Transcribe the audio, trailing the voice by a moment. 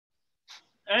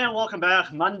And welcome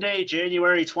back. Monday,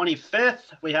 January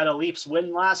 25th. We had a Leafs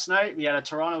win last night. We had a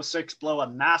Toronto Six blow a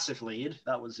massive lead.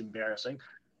 That was embarrassing.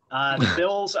 The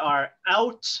Bills are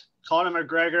out. Conor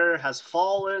McGregor has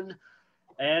fallen.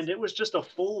 And it was just a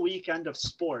full weekend of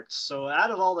sports. So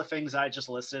out of all the things I just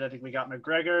listed, I think we got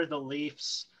McGregor, the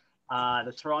Leafs,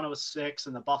 the Toronto Six,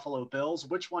 and the Buffalo Bills.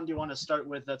 Which one do you want to start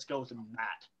with? Let's go with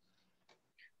Matt.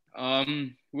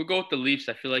 We'll go with the Leafs.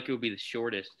 I feel like it will be the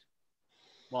shortest.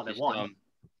 Well, they Just, won.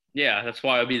 yeah, that's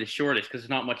why it'll be the shortest because there's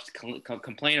not much to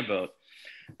complain about.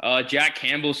 Jack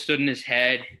Campbell stood in his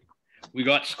head. We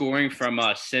got scoring from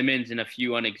Simmons and a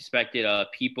few unexpected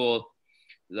people.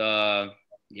 All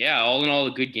in all,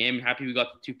 a good game. Happy we got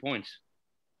the 2 points.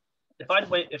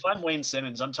 If I'm Wayne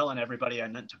Simmons, I'm telling everybody I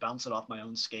meant to bounce it off my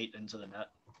own skate into the net.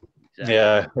 Exactly.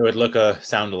 Yeah, it would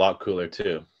sound a lot cooler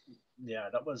too. Yeah,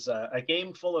 that was a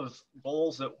game full of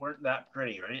goals that weren't that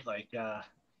pretty, right?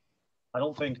 I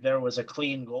don't think there was a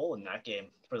clean goal in that game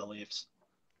for the Leafs.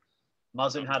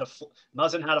 Muzzin had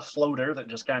a floater that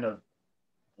just kind of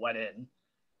went in.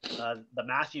 The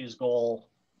Matthews goal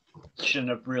shouldn't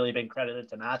have really been credited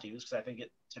to Matthews because I think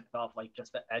it tipped off like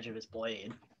just the edge of his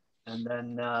blade. And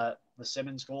then the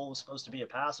Simmons goal was supposed to be a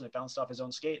pass and it bounced off his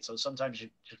own skate. So sometimes you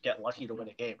just get lucky to win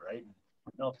a game, right? I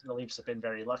don't know if the Leafs have been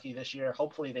very lucky this year.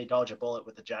 Hopefully they dodge a bullet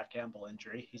with the Jack Campbell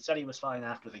injury. He said he was fine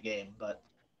after the game, but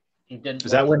he didn't.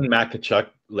 Is that when Matt Tkachuk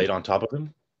laid on top of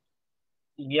him?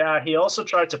 Yeah, he also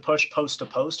tried to push post to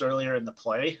post earlier in the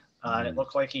play. And it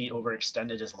looked like he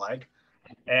overextended his leg.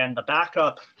 And the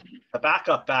backup,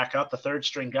 the third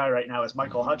string guy right now is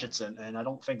Michael Hutchinson. And I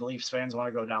don't think Leafs fans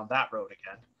want to go down that road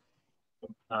again.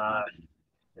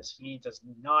 Because he does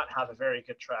not have a very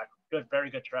good track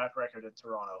record in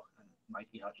Toronto, and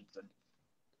Mikey Hutchinson.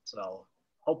 So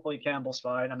hopefully Campbell's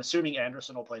fine. I'm assuming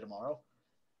Anderson will play tomorrow.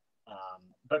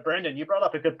 But Brandon, you brought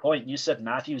up a good point. You said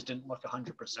Matthews didn't look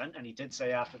 100%, and he did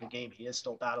say after the game he is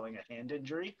still battling a hand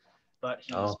injury, but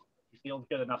he feels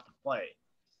good enough to play.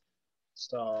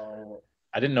 So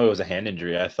I didn't know it was a hand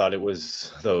injury. I thought it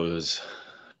was those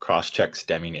cross-check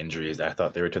stemming injuries. I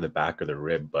thought they were to the back or the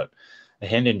rib, but a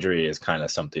hand injury is kind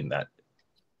of something that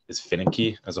is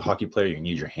finicky. As a hockey player, you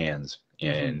need your hands,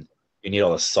 and you need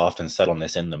all the soft and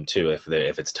subtleness in them too. If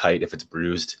it's tight, if it's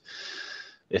bruised,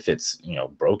 if it's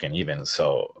broken even.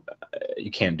 So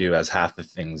you can't do as half the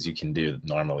things you can do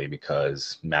normally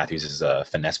because Matthews is a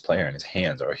finesse player and his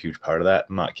hands are a huge part of that.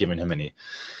 I'm not giving him any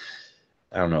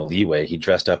leeway. He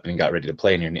dressed up and got ready to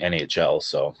play in your NHL,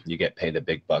 so you get paid the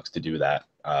big bucks to do that.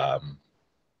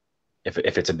 If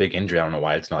it's a big injury, I don't know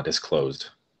why it's not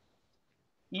disclosed.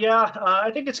 Yeah, I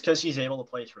think it's because he's able to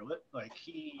play through it.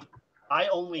 I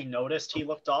only noticed he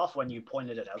looked off when you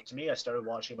pointed it out to me. I started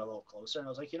watching him a little closer, and I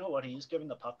was like, you know what? He's giving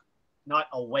the puck not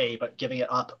away, but giving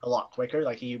it up a lot quicker.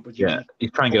 Like he would. Yeah,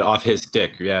 he's trying to get off his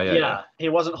stick. Yeah. He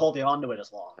wasn't holding on to it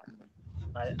as long.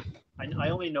 I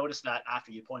only noticed that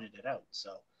after you pointed it out.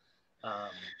 So, I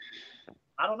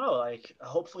don't know.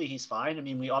 Hopefully he's fine. I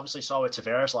mean, we obviously saw with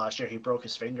Tavares last year. He broke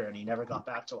his finger and he never got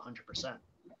back to 100%.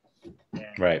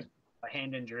 Right. A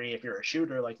hand injury, if you're a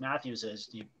shooter like Matthews is,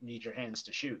 you need your hands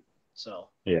to shoot. So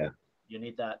yeah, you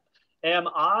need that. Am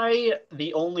I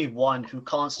the only one who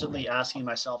constantly asking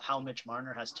myself how Mitch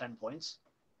Marner has 10 points?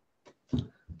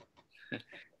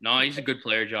 No, he's a good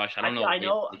player, Josh. I don't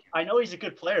know. I know he's a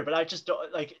good player, but I just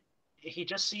don't he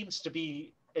just seems to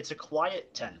be, it's a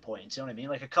quiet 10 points. You know what I mean?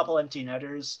 Like a couple empty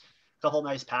netters, a couple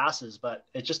nice passes, but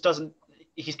it just doesn't,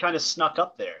 he's kind of snuck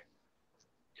up there.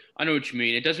 I know what you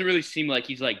mean. It doesn't really seem like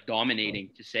he's dominating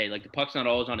to say, the puck's not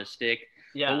always on his stick.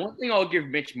 Yeah. But one thing I'll give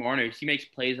Mitch Marner is he makes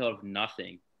plays out of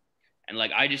nothing. And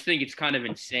I just think it's kind of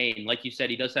insane. Like you said,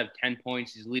 he does have 10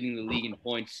 points. He's leading the league in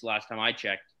points last time I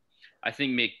checked. I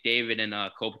think McDavid and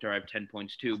Kopitar have 10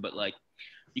 points too. But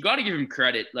you got to give him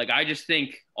credit. I just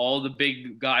think all the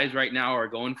big guys right now are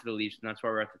going for the Leafs, and that's why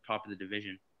we're at the top of the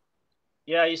division.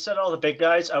 Yeah, you said all the big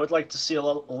guys. I would like to see a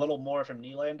little more from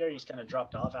Nylander. He's kind of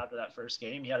dropped off after that first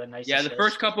game. He had a nice assist. The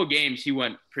first couple games he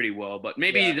went pretty well, but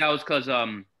maybe that was because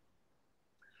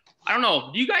I don't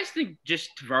know. Do you guys think just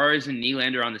Tavares and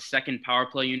Nylander on the second power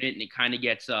play unit and it kind of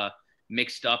gets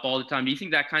mixed up all the time? Do you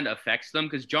think that kind of affects them?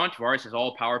 Because John Tavares has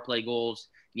all power play goals.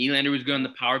 Nylander was good on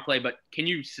the power play, but can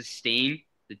you sustain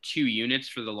the two units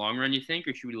for the long run, you think,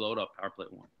 or should we load up power play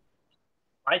one?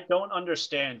 I don't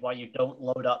understand why you don't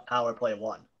load up power play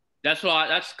one. That's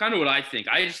kind of what I think.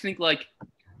 I just think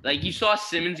you saw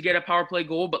Simmons get a power play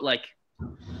goal, but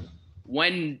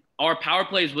when our power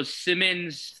plays was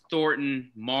Simmons,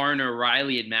 Thornton, Marner,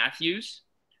 Riley, and Matthews.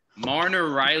 Marner,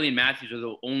 Riley, and Matthews are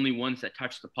the only ones that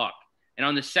touch the puck. And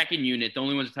on the second unit, the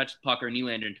only ones that touch the puck are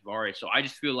Nylander and Tavares. So I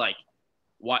just feel like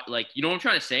what, like, you know what I'm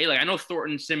trying to say? Like, I know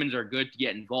Thornton and Simmons are good to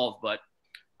get involved, but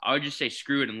I would just say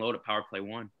screw it and load a power play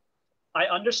 1. I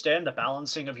understand the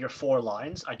balancing of your 4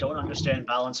 lines. I don't understand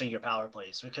balancing your power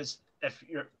plays, because if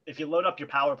you load up your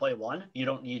power play 1, you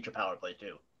don't need your power play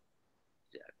 2.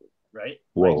 Exactly. Right?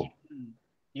 Whoa. Like,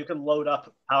 you can load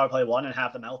up power play 1 and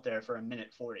have them out there for a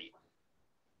minute 40.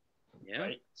 Yeah.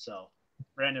 Right? So,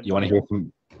 Brandon, You want to hear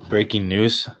some breaking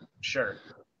news? Sure.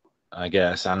 I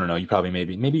guess. I don't know. You probably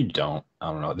maybe you don't.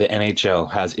 I don't know. The NHL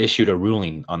has issued a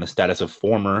ruling on the status of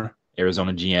former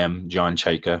Arizona GM John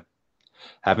Chayka.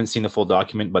 Haven't seen the full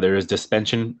document, but there is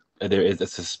suspension. There is a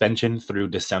suspension through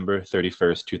December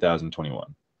 31st,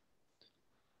 2021.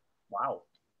 Wow.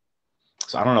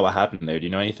 So I don't know what happened there. Do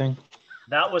you know anything?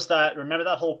 That was remember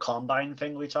that whole combine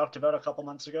thing we talked about a couple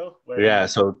months ago? Yeah,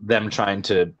 so them trying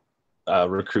to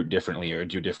recruit differently or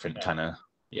do different kind of,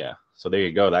 yeah. So there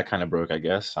you go. That kind of broke, I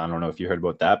guess. I don't know if you heard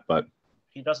about that, but.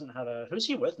 He doesn't have who's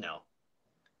he with now?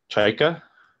 Chayka?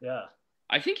 Yeah.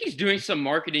 I think he's doing some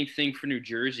marketing thing for New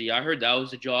Jersey. I heard that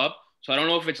was a job. So I don't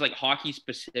know if it's like hockey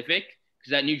specific,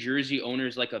 because that New Jersey owner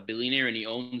is like a billionaire and he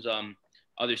owns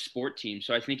other sport teams.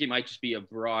 So I think it might just be a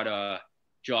broad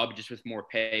job just with more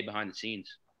pay behind the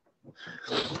scenes.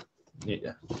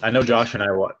 Yeah, I know Josh and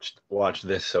I watched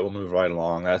this, so we'll move right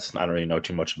along. I don't really know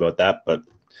too much about that, but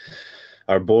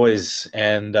our boys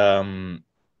and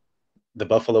the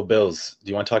Buffalo Bills. Do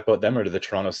you want to talk about them or the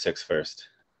Toronto Six first?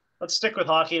 Let's stick with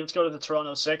hockey. Let's go to the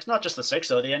Toronto Six. Not just the Six,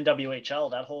 though. The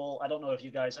NWHL. That whole. I don't know if you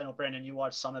guys. I know Brandon, you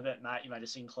watched some of it. Matt, you might have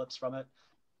seen clips from it.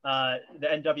 The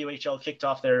NWHL kicked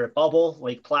off their bubble,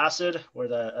 Lake Placid,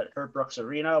 at Herb Brooks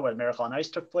Arena, where the Marathon Ice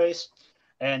took place,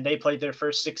 and they played their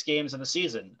first 6 games of the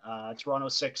season. Toronto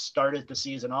Six started the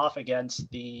season off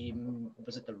against the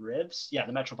Rivs? Yeah,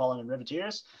 the Metropolitan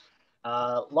Riveteers.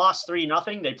 Lost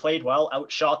 3-0. They played well,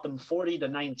 outshot them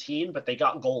 40-19, but they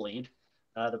got goalied.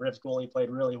 The Rivs goalie played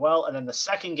really well. And then the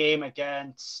second game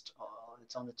against,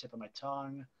 it's on the tip of my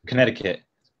tongue. Connecticut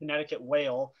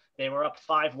Whale. They were up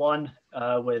 5-1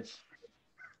 with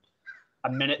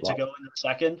a minute to go in the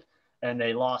second, and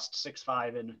they lost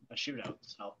 6-5 in a shootout.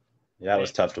 So yeah, it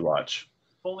was tough to watch.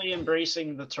 Fully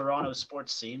embracing the Toronto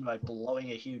sports scene by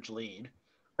blowing a huge lead.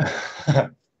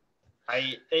 I'm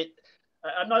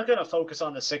not going to focus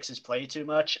on the Sixes play too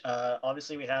much.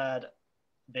 Obviously,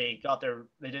 they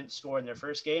didn't score in their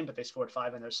first game, but they scored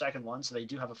 5 in their second one, so they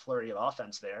do have a flurry of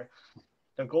offense there.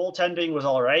 The goaltending was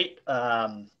all right.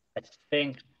 I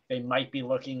think they might be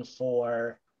looking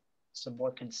for some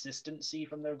more consistency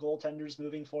from their goaltenders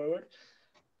moving forward.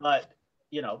 But,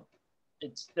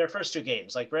 it's their first 2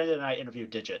 games. Like Brandon and I interviewed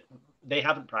Digit. They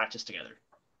haven't practiced together.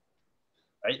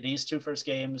 Right? These 2 first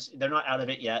games, they're not out of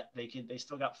it yet. They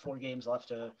still got 4 games left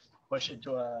to push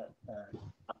into a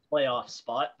playoff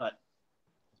spot, but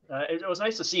it was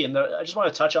nice to see. And I just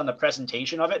want to touch on the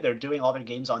presentation of it. They're doing all their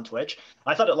games on Twitch.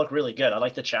 I thought it looked really good. I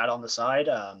like the chat on the side.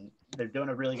 They're doing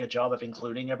a really good job of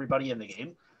including everybody in the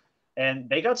game. And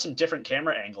they got some different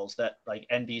camera angles that like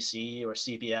NBC or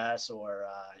CBS or,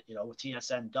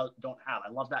 TSN don't have.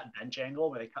 I love that bench angle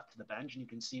where they cut to the bench and you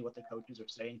can see what the coaches are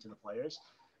saying to the players.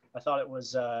 I thought it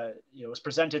was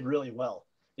presented really well.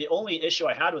 The only issue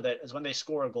I had with it is when they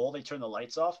score a goal, they turn the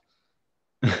lights off.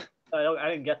 I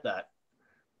didn't get that.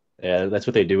 Yeah, that's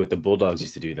what they do with the Bulldogs.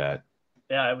 Used to do that.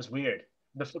 Yeah, it was weird.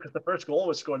 Because the first goal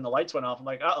was scored and the lights went off. I'm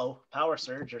like, power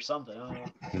surge or something.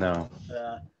 No.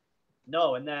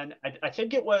 No, and then I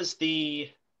think it was the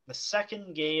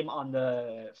second game on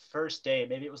the first day.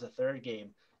 Maybe it was the third game.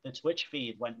 The Twitch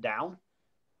feed went down.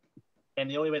 And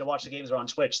the only way to watch the games are on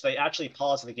Twitch. They actually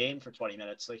paused the game for 20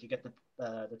 minutes so you could get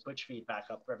the Twitch feed back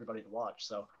up for everybody to watch.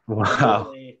 So,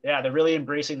 wow. They're really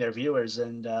embracing their viewers.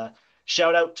 And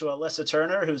shout out to Alyssa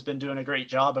Turner, who's been doing a great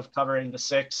job of covering the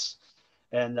Six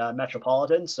and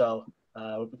Metropolitan. So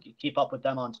keep up with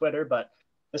them on Twitter. But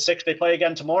the Six, they play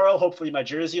again tomorrow. Hopefully my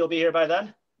jersey will be here by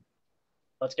then.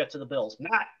 Let's get to the Bills.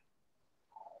 Matt.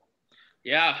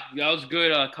 Yeah, that was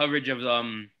good coverage of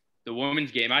the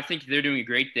women's game. I think they're doing a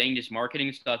great thing, just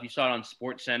marketing stuff. You saw it on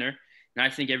SportsCenter, and I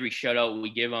think every shutout we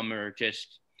give them are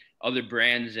just other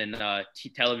brands and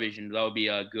television. That would be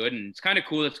good, and it's kind of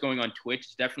cool that's going on Twitch.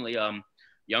 It's definitely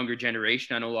younger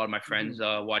generation. I know a lot of my friends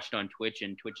watched on Twitch,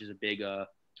 and Twitch is a big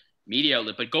media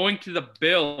outlet. But going to the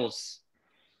Bills,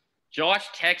 Josh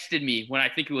texted me when I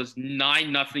think it was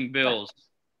 9-0 Bills.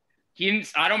 He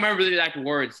didn't. I don't remember the exact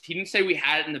words. He didn't say we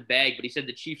had it in the bag, but he said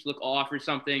the Chiefs look off or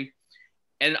something.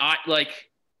 And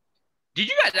did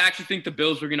you guys actually think the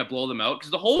Bills were going to blow them out?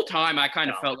 Because the whole time I kind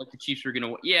of felt like the Chiefs were going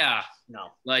to – yeah. No.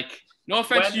 No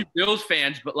offense to you Bills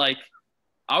fans, but,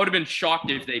 I would have been shocked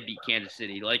if they beat Kansas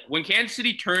City. When Kansas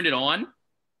City turned it on,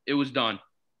 it was done.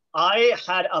 I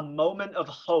had a moment of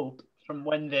hope from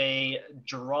when they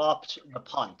dropped the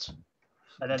punt.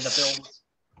 And then the Bills,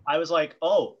 I was like,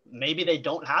 oh, maybe they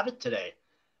don't have it today.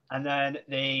 And then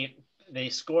they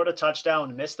scored a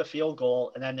touchdown, missed the field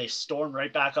goal, and then they stormed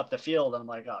right back up the field. And I'm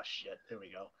like, oh, shit, here we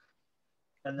go.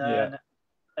 And then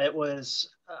it was,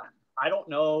 I don't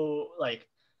know, like,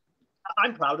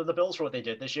 I'm proud of the Bills for what they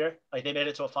did this year. Like, they made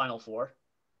it to a Final Four.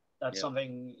 That's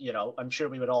something, I'm sure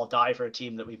we would all die for a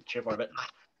team that we cheer for. But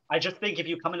I just think if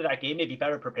you come into that game, maybe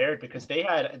better prepared, because they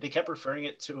kept referring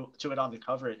it to it on the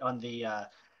coverage, on the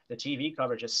TV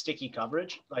coverage as sticky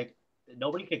coverage. Like,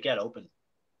 nobody could get open.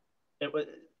 It was,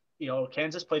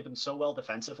 Kansas played them so well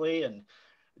defensively, and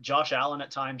Josh Allen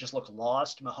at times just looked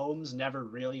lost. Mahomes never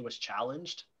really was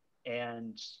challenged.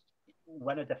 And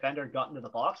when a defender got into the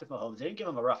box with Mahomes, they didn't give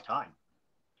him a rough time.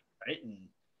 Right? And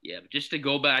yeah, but just to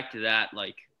go back to that,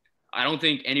 like, I don't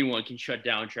think anyone can shut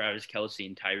down Travis Kelce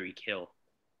and Tyreek Hill.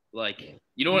 Like,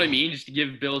 you know what I mean? Just to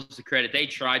give Bills the credit. They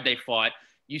tried, they fought.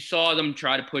 You saw them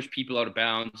try to push people out of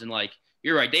bounds. And, like,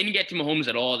 you're right. They didn't get to Mahomes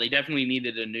at all. They definitely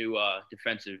needed a new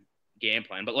defensive game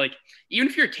plan. But, like, even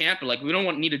if you're Tampa, like, we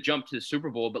don't need to jump to the Super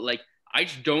Bowl. But, like, I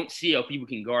just don't see how people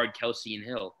can guard Kelce and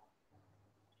Hill.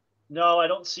 No, I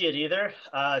don't see it either.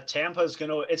 Tampa's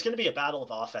it's gonna be a battle of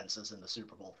offenses in the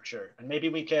Super Bowl for sure. And maybe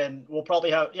we're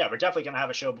definitely gonna have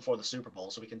a show before the Super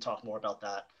Bowl, so we can talk more about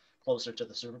that closer to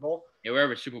the Super Bowl. Yeah, we have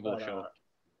a Super Bowl show.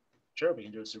 Sure, we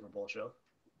can do a Super Bowl show.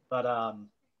 But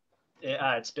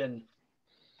it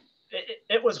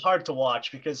was hard to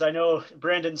watch, because I know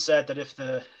Brandon said that if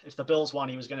the Bills won,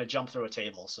 he was gonna jump through a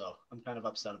table. So I'm kind of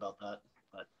upset about that.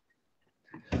 But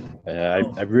I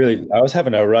was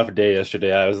having a rough day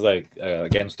yesterday. I was like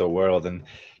against the world, and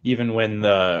even when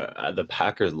the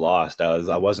Packers lost, it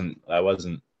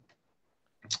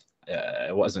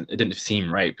didn't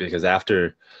seem right, because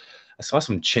after I saw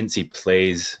some chintzy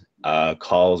plays,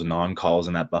 calls, non-calls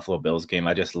in that Buffalo Bills game,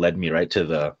 I just led me right to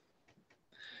the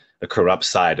corrupt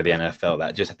side of the NFL,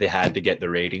 that just they had to get the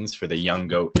ratings for the young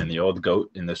goat and the old goat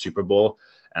in the Super Bowl.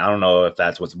 And I don't know if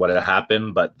that's what had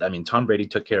happened, but I mean, Tom Brady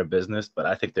took care of business, but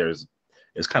I think it was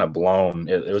kind of blown.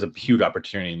 It was a huge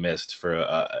opportunity missed for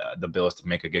the Bills to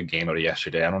make a good game out of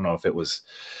yesterday. I don't know if it was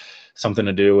something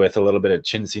to do with a little bit of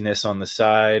chintziness on the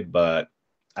side, but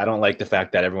I don't like the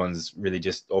fact that everyone's really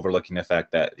just overlooking the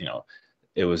fact that,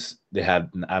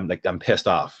 I'm pissed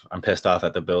off. I'm pissed off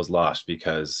that the Bills lost,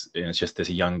 because it's just this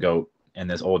young goat and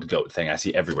this old goat thing I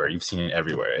see everywhere. You've seen it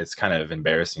everywhere. It's kind of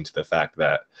embarrassing to the fact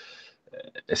that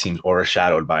it seems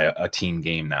overshadowed by a team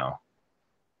game now.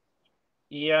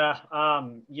 Yeah,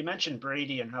 you mentioned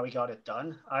Brady and how he got it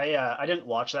done. I didn't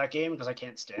watch that game because I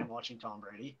can't stand watching Tom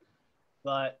Brady,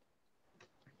 but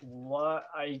what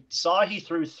I saw, he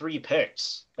threw 3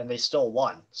 picks and they still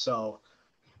won. So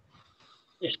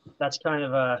yeah, that's kind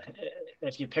of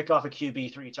if you pick off a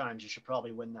QB 3 times, you should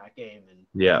probably win that game. And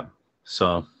yeah,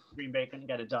 so Green Bay couldn't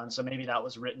get it done. So maybe that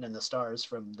was written in the stars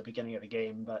from the beginning of the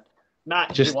game. But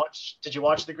Matt, did you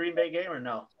watch the Green Bay game or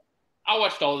no? I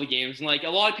watched all the games, and like a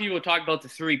lot of people talk about the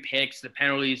 3 picks, the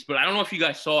penalties, but I don't know if you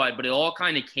guys saw it, but it all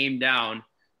kind of came down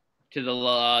to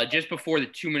the just before the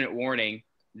 2-minute warning.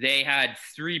 They had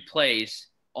 3 plays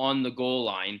on the goal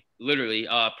line, literally,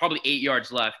 probably 8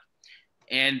 yards left,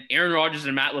 and Aaron Rodgers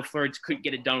and Matt LaFleur just couldn't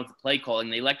get it done with the play calling.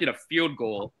 They elected a field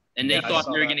goal, and they thought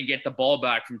they were going to get the ball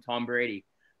back from Tom Brady.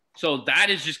 So that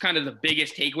is just kind of the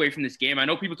biggest takeaway from this game. I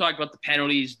know people talk about the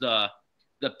penalties, the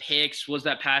picks, was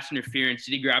that pass interference,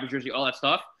 did he grab his jersey, all that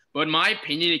stuff. But in my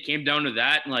opinion, it came down to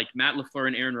that, and like Matt LaFleur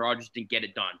and Aaron Rodgers didn't get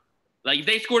it done. Like if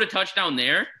they scored a touchdown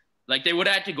there, like they would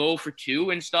have had to go for 2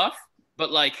 and stuff.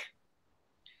 But like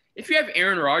if you have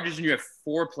Aaron Rodgers and you have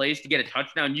 4 plays to get a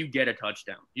touchdown, you get a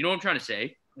touchdown. You know what I'm trying to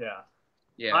say? Yeah.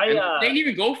 Yeah. They didn't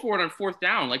even go for it on 4th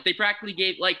down. Like they practically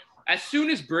gave, like as soon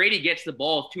as Brady gets the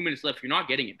ball, 2 minutes left, you're not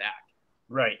getting it back.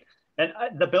 Right. And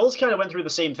the Bills kind of went through the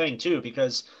same thing too,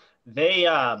 because they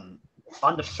on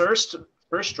the first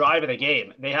drive of the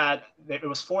game, it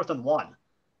was 4th and 1.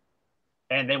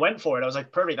 And they went for it. I was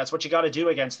like, perfect. That's what you got to do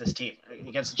against this team,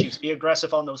 against the Chiefs. Be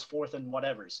aggressive on those 4th and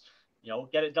whatevers.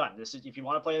 Get it done. If you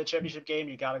want to play the championship game,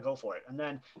 you got to go for it. And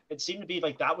then it seemed to be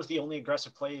like that was the only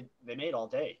aggressive play they made all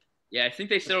day. Yeah, I think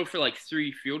they settled for like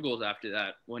 3 field goals after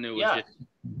that when it was just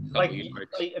like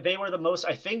they were the most,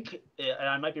 I think, and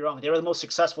I might be wrong, they were the most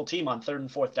successful team on 3rd and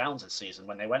 4th downs this season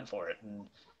when they went for it.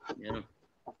 And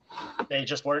they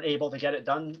just weren't able to get it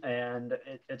done, and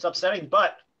it's upsetting.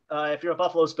 But if you're a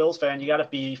Buffalo Bills fan, you got to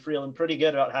be feeling pretty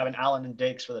good about having Allen and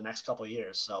Diggs for the next couple of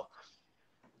years. So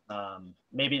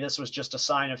maybe this was just a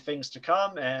sign of things to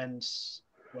come, and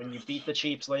when you beat the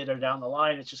Chiefs later down the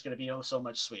line, it's just going to be so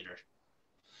much sweeter.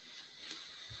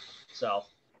 So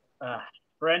Uh,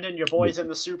 Brandon, your boys in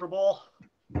the Super Bowl.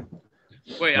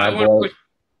 Wait, My I boy,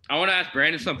 want to ask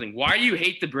Brandon something. Why do you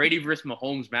hate the Brady versus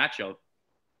Mahomes matchup?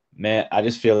 man, I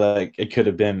just feel like it could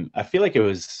have been. I feel like it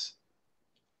was.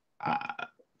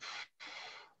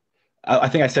 I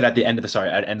think I said at the end of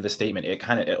the statement,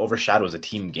 it overshadows a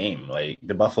team game. Like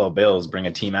the Buffalo Bills bring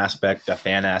a team aspect, a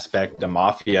fan aspect, a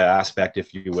mafia aspect,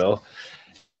 if you will,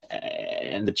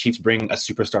 and the Chiefs bring a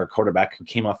superstar quarterback who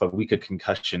came off a week of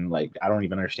concussion. Like I don't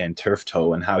even understand turf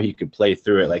toe and how he could play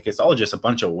through it. Like it's all just a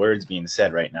bunch of words being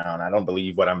said right now, and I don't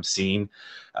believe what I'm seeing.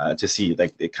 To see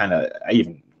like it kind of,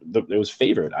 it was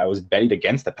favored. I was betting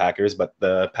against the Packers, but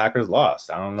the Packers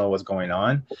lost. I don't know what's going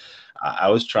on.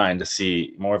 I was trying to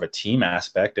see more of a team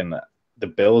aspect, and the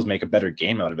Bills make a better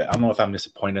game out of it. I don't know if I'm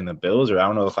disappointed in the Bills, or I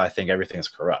don't know if I think everything's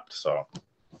corrupt. So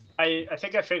I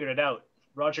think I figured it out.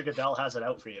 Roger Goodell has it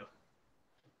out for you.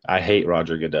 I hate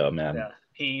Roger Goodell, man. Yeah,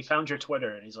 he found your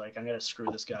Twitter and he's like, I'm gonna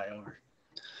screw this guy over.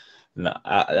 No,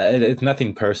 it's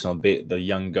nothing personal. The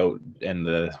young goat and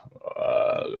the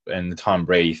Tom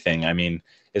Brady thing. I mean,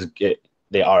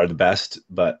 they are the best,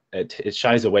 but it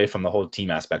shies away from the whole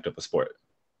team aspect of the sport.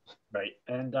 Right,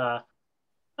 and I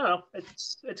don't know.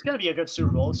 It's gonna be a good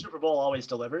Super Bowl. The Super Bowl always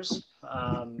delivers.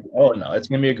 Oh no, it's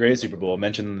gonna be a great Super Bowl.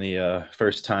 Mention the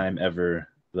first time ever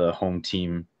the home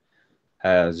team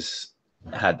has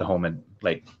had the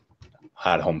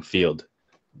home field.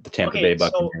 The Tampa Bay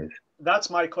Buccaneers. So that's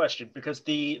my question, because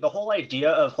the whole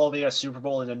idea of holding a Super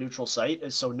Bowl in a neutral site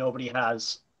is so nobody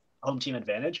has home team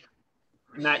advantage.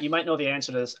 Matt, you might know the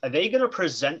answer to this. Are they going to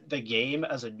present the game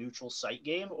as a neutral site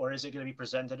game, or is it going to be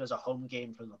presented as a home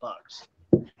game for the Bucs?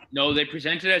 No, they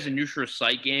present it as a neutral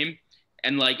site game,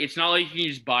 and like it's not like you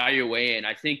can just buy your way in.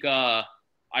 I think I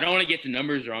don't want to get the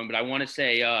numbers wrong, but I want to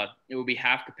say it will be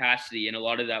half capacity, and a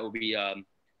lot of that will be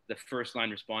the first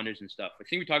line responders and stuff. I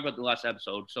think we talked about the last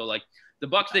episode. So like the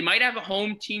Bucs, they might have a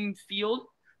home team field,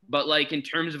 but like in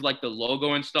terms of like the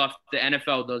logo and stuff, the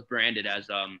NFL does brand it as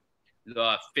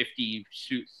the 50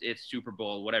 it's Super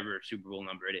Bowl, whatever Super Bowl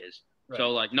number it is. Right.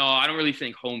 So like, no, I don't really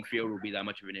think home field will be that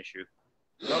much of an issue.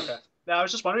 Okay. Now I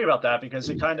was just wondering about that, because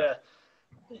it kind of,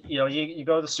 you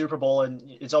go to the Super Bowl and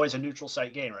it's always a neutral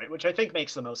site game, right? Which I think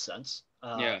makes the most sense.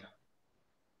 Yeah.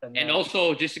 And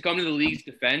also, just to come to the league's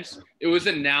defense, it was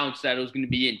announced that it was going to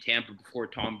be in Tampa before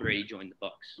Tom Brady joined the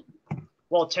Bucs.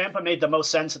 Well, Tampa made the most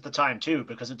sense at the time too,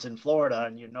 because it's in Florida,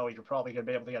 and you're probably going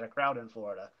to be able to get a crowd in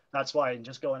Florida. That's why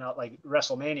just going out like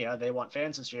WrestleMania, they want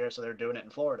fans this year, so they're doing it in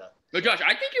Florida. But Josh,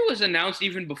 I think it was announced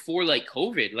even before like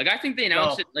COVID. Like I think they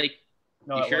announced it like.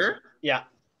 No, you sure? Wasn't. Yeah.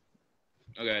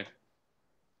 Okay.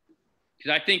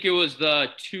 Because I think it was the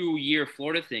 2-year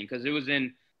Florida thing, because it was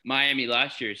in Miami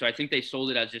last year, so I think they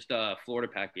sold it as just a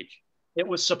Florida package. It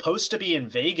was supposed to be in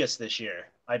Vegas this year,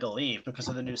 I believe, because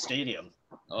of the new stadium.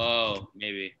 Oh,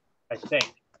 maybe. I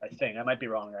think. I might be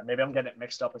wrong there. Maybe I'm getting it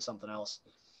mixed up with something else.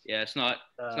 Yeah, it's not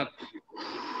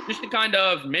just to kind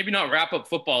of maybe not wrap up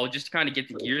football, just to kind of get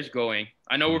the gears going.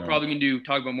 I know we're probably going to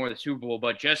talk about more of the Super Bowl,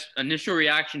 but just initial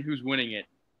reaction, who's winning it?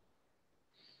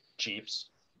 Chiefs.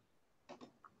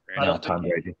 Tom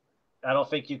Brady. I don't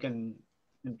think you can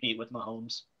compete with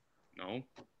Mahomes.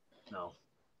 No.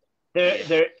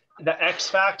 The X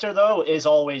factor though is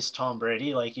always Tom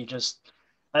Brady. Like you just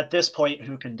at this point,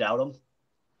 who can doubt him?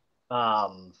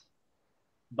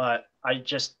 But I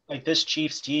just like this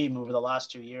Chiefs team over the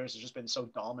last 2 years has just been so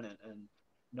dominant, and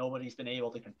nobody's been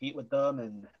able to compete with them.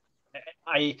 And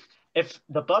if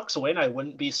the Bucs win, I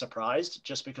wouldn't be surprised,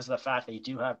 just because of the fact they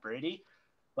do have Brady.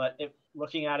 But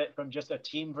looking at it from just a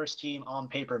team versus team on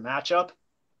paper matchup,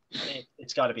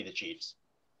 it's got to be the Chiefs.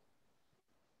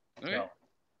 Okay. So,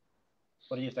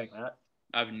 what do you think, Matt?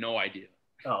 I have no idea.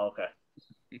 Oh, okay.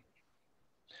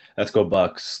 Let's go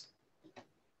Bucs.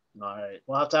 All right.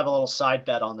 We'll have to have a little side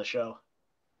bet on the show.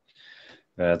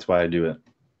 That's why I do it.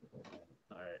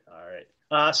 All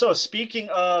right. So speaking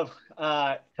of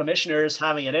commissioners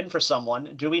having it in for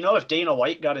someone, do we know if Dana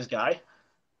White got his guy?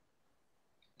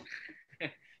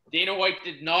 Dana White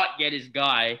did not get his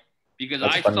guy, because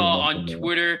I saw on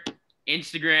Twitter,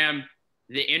 Instagram,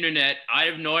 the internet, I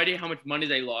have no idea how much money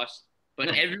they lost,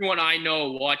 but everyone I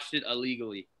know watched it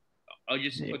illegally. I'll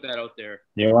just put that out there.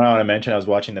 You know what I want to mention? I was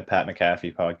watching the Pat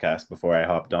McAfee podcast before I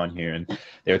hopped on here, and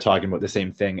they were talking about the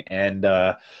same thing. And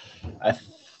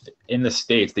in the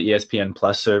States, the ESPN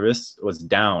Plus service was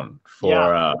down for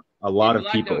a lot of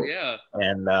people.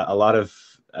 And a lot of,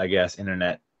 I guess,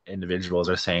 internet individuals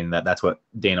are saying that that's what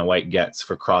Dana White gets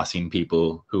for crossing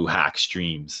people who hack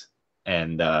streams.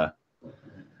 And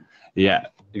yeah,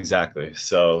 exactly.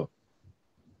 So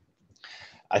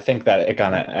I think that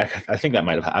I think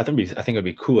it would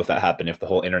be cool if that happened, if the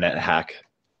whole internet hack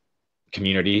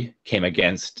community came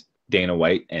against Dana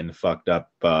White and fucked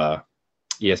up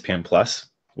ESPN Plus,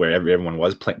 where everyone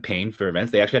was paying for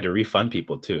events. They actually had to refund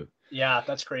people too. Yeah,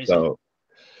 that's crazy. So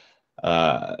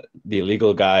the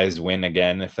illegal guys win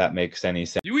again, if that makes any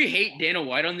sense. Do we hate Dana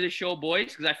White on this show, boys?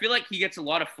 Because I feel like he gets a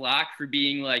lot of flack for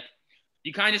being like,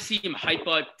 you kind of see him hype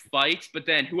up fights, but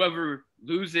then whoever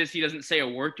loses, he doesn't say a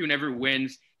word to, and whoever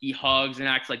wins, he hugs and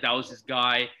acts like that was his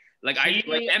guy. Like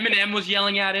Eminem was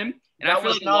yelling at him, and that I feel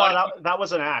was like that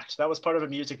was an act. That was part of a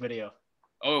music video.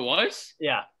 Oh, it was?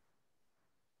 Yeah.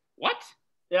 What?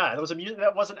 Yeah,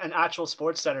 that wasn't an actual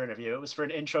Sports Center interview. It was for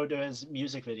an intro to his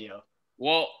music video.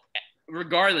 Well,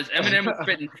 regardless, Eminem was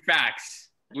spitting facts,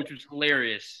 which was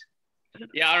hilarious.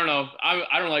 Yeah, I don't know.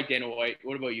 I don't like Dana White.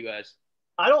 What about you guys?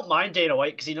 I don't mind Dana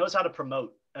White because he knows how to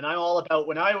promote. And I'm all about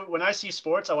when I see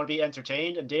sports, I want to be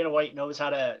entertained. And Dana White knows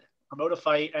how to promote a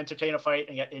fight, entertain a fight,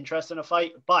 and get interest in a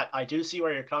fight. But I do see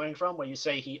where you're coming from when you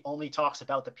say he only talks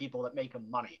about the people that make him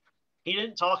money. He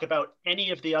didn't talk about any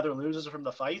of the other losers from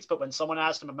the fights, but when someone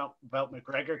asked him about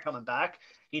McGregor coming back,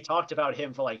 he talked about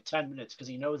him for like 10 minutes because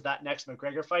he knows that next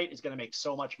McGregor fight is going to make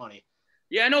so much money.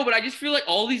 Yeah, I know, but I just feel like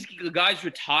all these guys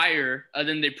retire, and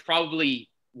then they probably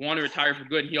want to retire for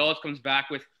good. He always comes back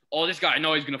with, oh, this guy, I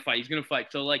know he's going to fight. He's going to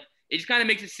fight. So, like, it just kind of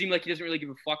makes it seem like he doesn't really give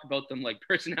a fuck about them, like,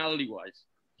 personality-wise.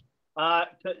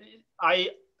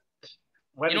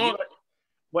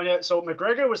 So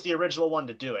McGregor was the original one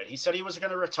to do it. He said he was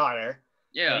going to retire.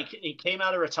 Yeah. He came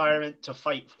out of retirement to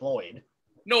fight Floyd.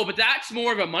 No, but that's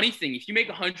more of a money thing. If you make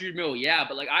 $100 million, yeah.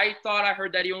 But, like, I thought I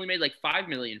heard that he only made, like, $5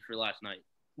 million for last night.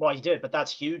 Well, he did, but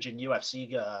that's huge in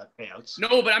UFC payouts.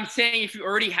 No, but I'm saying if you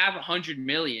already have $100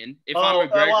 million, I'm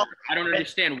McGregor, I don't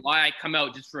understand why I come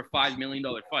out just for a $5 million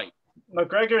fight.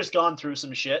 McGregor's gone through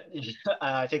some shit.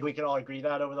 I think we can all agree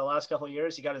that over the last couple of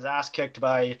years, he got his ass kicked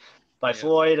by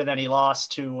Floyd, and then he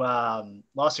lost to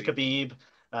Khabib.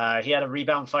 He had a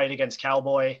rebound fight against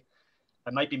Cowboy. I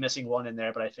might be missing one in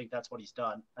there, but I think that's what he's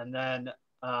done. And then,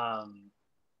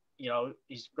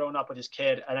 he's grown up with his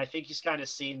kid, and I think he's kind of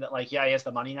seen that, like, yeah, he has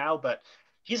the money now, but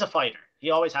he's a fighter.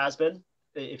 He always has been.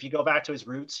 If you go back to his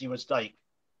roots, he was like,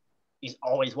 he's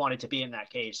always wanted to be in that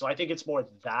cage. So I think it's more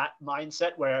that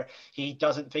mindset where he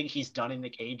doesn't think he's done in the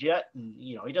cage yet. And,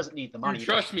 he doesn't need the money.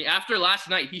 Trust me, after last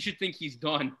night, he should think he's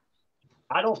done.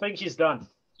 I don't think he's done.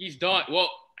 He's done.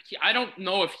 Well, I don't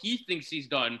know if he thinks he's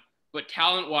done, but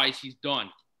talent-wise, he's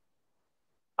done.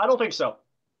 I don't think so.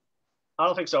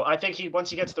 I think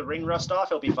once he gets the ring rust off,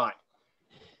 he'll be fine.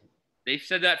 They've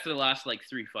said that for the last, like,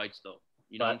 3 fights, though.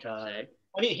 You know what I'm trying to say?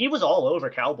 I mean, he was all over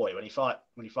Cowboy when he fought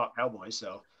Cowboy,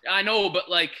 so. I know, but,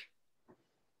 like.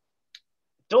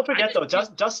 Don't forget, though,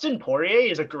 Dustin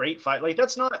Poirier is a great fight. Like,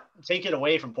 that's not take it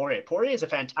away from Poirier. Poirier is a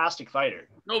fantastic fighter.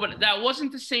 No, but that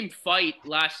wasn't the same fight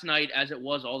last night as it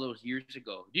was all those years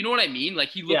ago. Do you know what I mean? Like,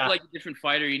 he looked like a different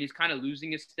fighter, and he's kind of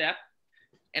losing his step.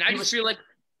 And I just feel like.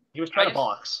 He was trying to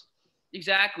box.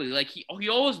 Exactly. Like, he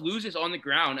always loses on the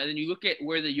ground, and then you look at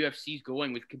where the UFC's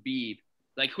going with Khabib.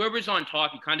 Like, whoever's on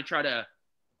top, you kind of try to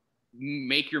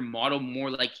make your model more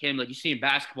like him. Like, you see in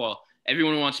basketball,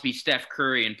 everyone wants to be Steph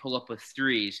Curry and pull up with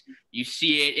threes. You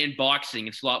see it in boxing.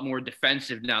 It's a lot more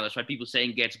defensive now. That's why people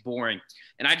saying it gets boring.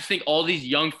 And I just think all these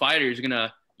young fighters are going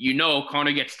to,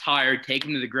 Conor gets tired, take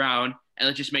him to the ground, and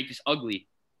let's just make this ugly.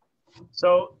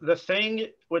 So the thing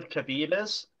with Khabib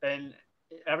is, and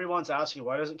everyone's asking,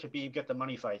 why doesn't Khabib get the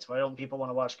money fights? Why don't people want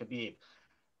to watch Khabib?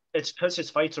 It's because his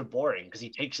fights are boring because he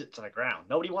takes it to the ground.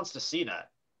 Nobody wants to see that.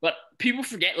 But people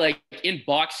forget, like, in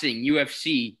boxing,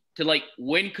 UFC, to, like,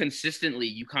 win consistently,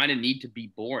 you kind of need to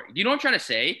be boring. Do you know what I'm trying to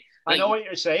say? Like, I know what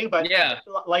you're saying, but yeah,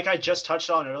 like I just touched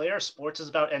on earlier, sports is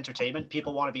about entertainment.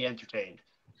 People want to be entertained.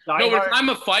 No, but if I'm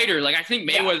a fighter, like, I think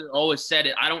Mayweather always said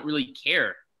it, I don't really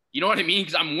care. You know what I mean?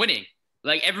 Because I'm winning.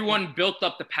 Like, everyone built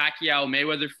up the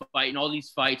Pacquiao-Mayweather fight and all these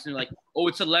fights, and they're like, oh,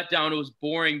 it's a letdown. It was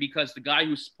boring because the guy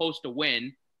who's supposed to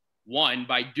win won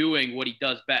by doing what he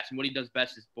does best, and what he does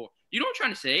best is boring. You know what I'm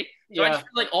trying to say? So I just feel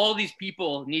like all these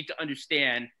people need to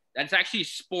understand that it's actually a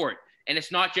sport, and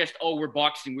it's not just, oh, we're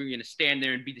boxing, we're going to stand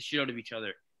there and beat the shit out of each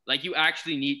other. Like, you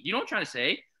actually need – you know what I'm trying to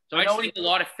say? So I just think a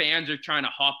lot of fans are trying to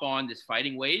hop on this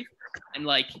fighting wave, and,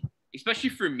 like, especially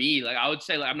for me, like, I would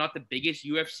say, like, I'm not the biggest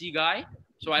UFC guy,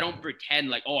 so I don't pretend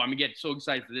like, oh, I'm going to get so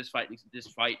excited for this fight,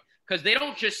 because they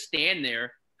don't just stand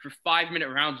there for 5-minute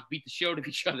rounds and beat the shit out of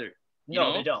each other.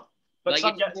 No, they don't. But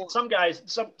like, some guys,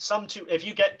 if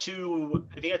you get two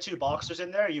boxers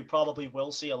in there, you probably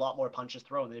will see a lot more punches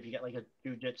thrown than if you get like a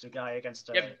jiu-jitsu guy against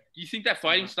a. Yeah, you think that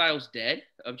fighting style's dead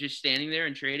of just standing there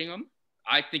and trading them?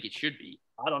 I think it should be.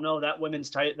 I don't know. That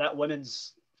women's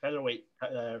featherweight,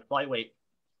 flyweight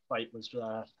fight was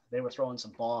they were throwing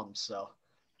some bombs. So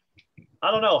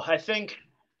I don't know. I think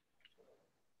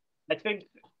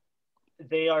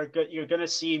they are good. You're going to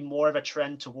see more of a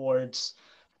trend towards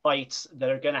fights that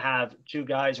are going to have two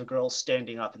guys or girls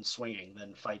standing up and swinging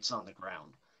than fights on the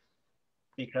ground,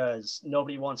 because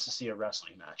nobody wants to see a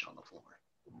wrestling match on the floor.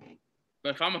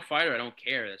 But if I'm a fighter, I don't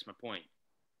care. That's my point.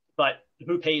 But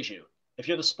who pays you? If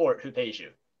you're the sport, who pays you?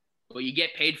 Well, you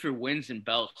get paid for wins and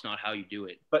belts, not how you do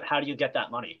it. But how do you get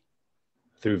that money?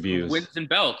 Through views. Wins and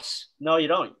belts. No, you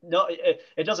don't. No,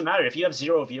 it doesn't matter. If you have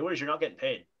 0 viewers, you're not getting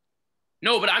paid.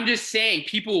 No, but I'm just saying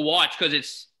people watch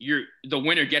because the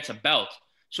winner gets a belt.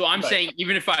 So I'm saying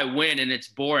even if I win and it's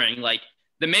boring, like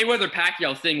the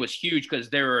Mayweather-Pacquiao thing was huge because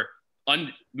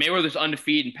Mayweather's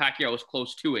undefeated and Pacquiao was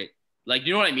close to it. Like,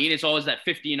 you know what I mean? It's always that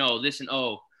 50-0, this and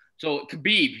oh. So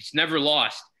Khabib, he's never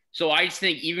lost. So I just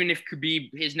think even if Khabib,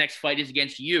 his next fight is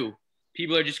against you,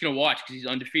 people are just going to watch because he's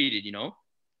undefeated, you know?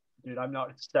 Dude, I'm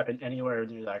not stepping anywhere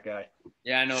near that guy.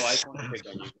 Yeah, I know. I just want to pick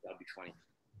on you. That'd be funny.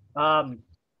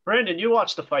 Brandon, you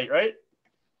watched the fight, right?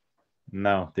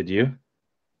 No, did you?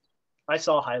 I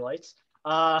saw highlights.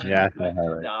 Yeah, I saw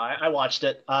highlights. No, I watched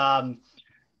it. I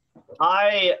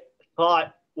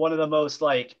thought one of the most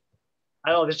I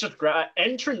don't know, it's just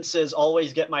entrances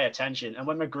always get my attention. And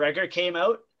when McGregor came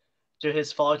out to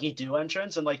his Foggy Dew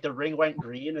entrance and the ring went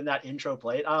green and that intro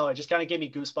played, I don't know, it just kind of gave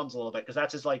me goosebumps a little bit because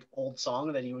that's his old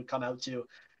song that he would come out to.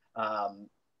 And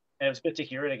it was good to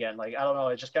hear it again. I don't know,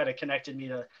 it just kind of connected me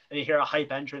to, you hear a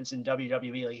hype entrance in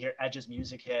WWE, you hear Edge's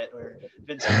music hit or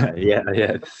Vince. yeah.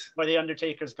 Or The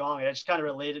Undertaker's gong. It just kind of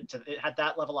related to, it had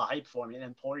that level of hype for me. And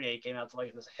then Poirier came out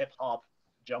to this hip hop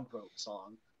jump rope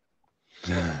song.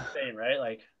 Same,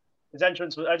 right? His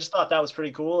entrance I just thought that was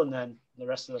pretty cool. And then the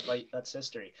rest of the fight, that's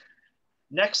history.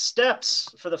 Next steps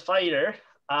for the fighter.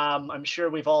 I'm sure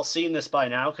we've all seen this by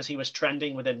now because he was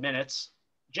trending within minutes.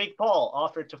 Jake Paul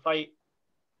offered to fight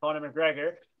Conor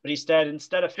McGregor, but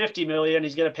instead of $50 million,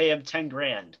 he's going to pay him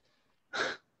 $10,000.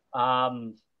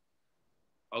 I'll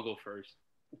go first.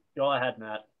 Go ahead,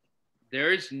 Matt.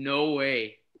 There is no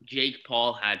way Jake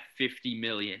Paul had $50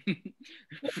 million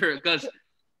because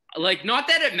not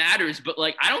that it matters, but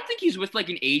I don't think he's with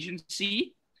an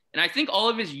agency. And I think all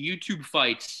of his YouTube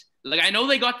fights, I know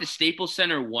they got the Staples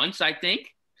Center once, I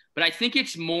think, but I think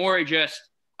it's more just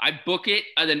I book it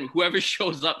and then whoever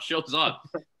shows up.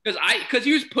 Because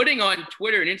he was putting on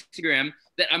Twitter and Instagram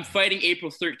that I'm fighting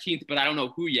April 13th, but I don't know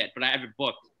who yet, but I have it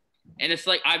booked. And it's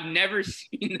I've never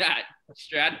seen that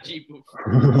strategy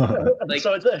before.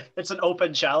 So it's an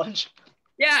open challenge.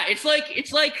 Yeah, it's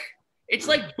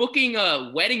like booking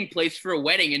a wedding place for a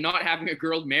wedding and not having a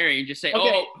girl marry and just say,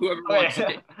 whoever wants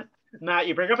it. Matt,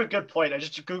 you bring up a good point. I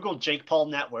just Googled Jake Paul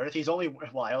net worth. He's only,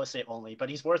 I always say only, but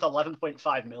he's worth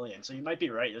 $11.5 million. So you might be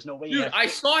right. There's no way. Dude, I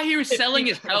saw he was selling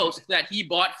his house that he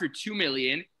bought for $2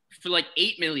 million for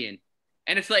 $8 million.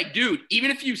 And it's dude,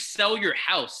 even if you sell your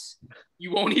house,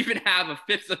 you won't even have a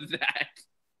fifth of that.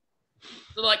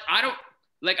 So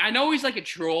I know he's a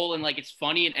troll and it's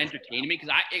funny and entertaining me because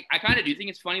I kind of do think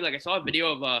it's funny. I saw a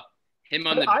video of him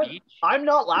on the beach. I'm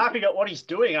not laughing at what he's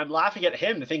doing. I'm laughing at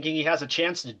him thinking he has a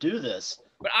chance to do this.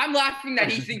 But I'm laughing that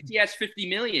he thinks he has $50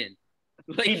 million.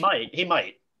 He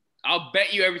might. I'll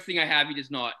bet you everything I have he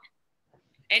does not.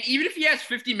 And even if he has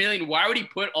 $50 million, why would he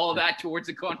put all that towards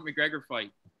the Conor McGregor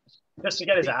fight? Just to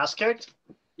get his ass kicked?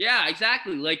 Yeah,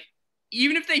 exactly.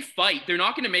 Even if they fight, they're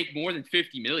not going to make more than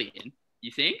 $50 million.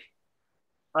 You think?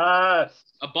 A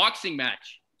boxing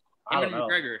match. Him and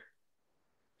McGregor.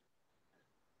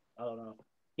 I don't know.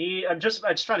 I'm just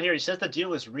trying to hear. He says the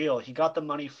deal is real. He got the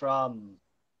money from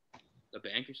the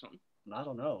bank or something. I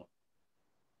don't know.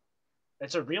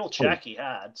 It's a real check he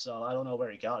had, so I don't know where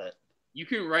he got it. You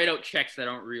can write out checks that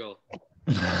aren't real.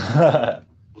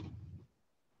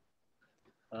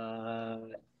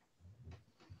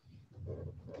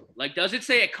 Does it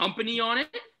say a company on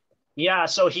it? Yeah,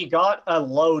 so he got a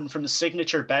loan from the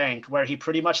Signature Bank where he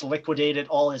pretty much liquidated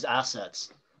all his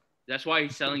assets. That's why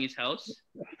he's selling his house?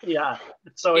 Yeah.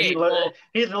 So he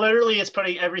literally is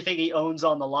putting everything he owns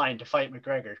on the line to fight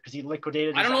McGregor because he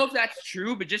liquidated I don't know if that's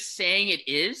true, but just saying it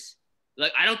is,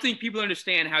 I don't think people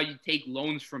understand how you take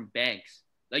loans from banks.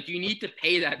 You need to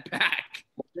pay that back.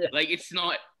 Yeah. It's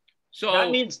not. So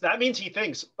that means he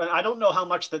thinks. I don't know how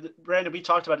much Brandon, we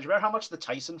talked about it. Do you remember how much the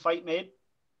Tyson fight made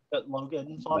that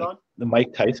Logan fought on? The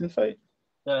Mike Tyson fight?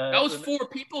 That was 4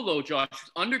 people though, Josh.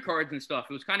 Undercards and stuff.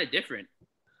 It was kind of different.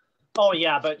 Oh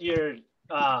yeah, but you're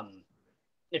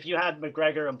if you had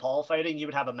McGregor and Paul fighting, you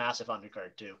would have a massive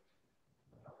undercard too.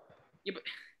 Yeah, but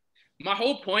my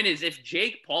whole point is if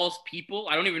Jake Paul's people,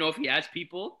 I don't even know if he has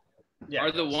people,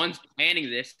 are the ones planning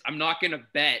this, I'm not gonna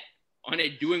bet on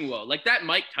it doing well. That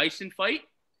Mike Tyson fight,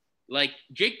 Like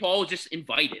Jake Paul was just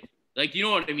invited. Like, you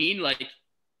know what I mean? Like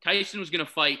Tyson was gonna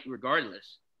fight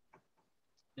regardless.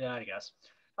 Yeah, I guess.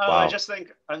 Wow. I just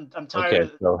think I'm tired.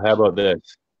 Okay, so how about this?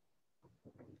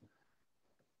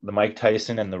 The Mike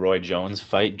Tyson and the Roy Jones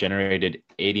fight generated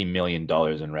 $80 million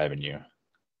in revenue.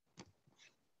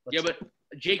 Yeah, but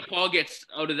Jake Paul gets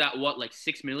out of that what, like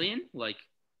 6 million? Like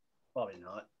probably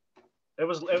not.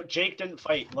 Jake didn't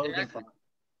fight. Logan fought.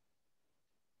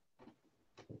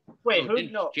 Wait, who?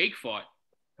 No, Jake fought.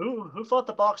 Who fought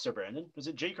the boxer, Brandon? Was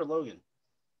it Jake or Logan?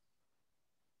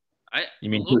 You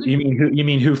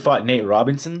mean who fought Nate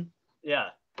Robinson? Yeah.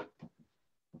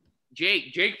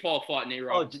 Jake Paul fought Nate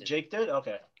Robinson. Oh, Jake did?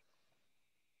 Okay.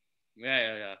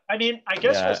 Yeah. I mean, I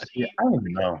guess we'll see. Yeah, I don't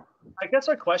even know. I guess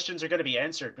our questions are going to be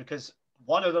answered because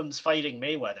one of them's fighting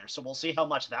Mayweather, so we'll see how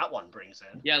much that one brings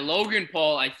in. Yeah, Logan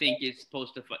Paul, I think, is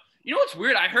supposed to fight. You know what's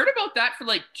weird? I heard about that for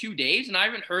like 2 days, and I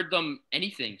haven't heard them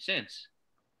anything since.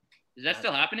 Is that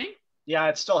still happening? Yeah,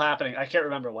 it's still happening. I can't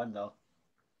remember when, though.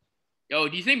 Yo,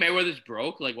 do you think Mayweather's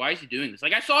broke? Like, why is he doing this?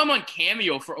 Like, I saw him on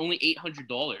Cameo for only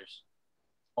 $800.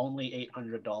 Only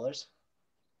 $800?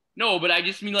 No, but I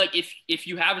just mean, like, if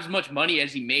you have as much money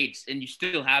as he made and you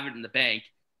still have it in the bank,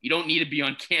 you don't need to be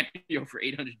on Cameo for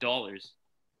 $800.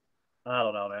 I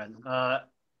don't know, man.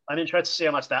 I'm interested to see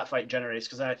how much that fight generates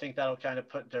because I think that'll kind of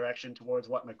put direction towards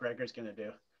what McGregor's going to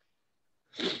do.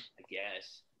 I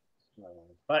guess.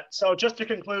 But so just to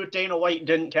conclude, Dana White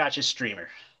didn't catch his streamer.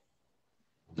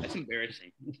 That's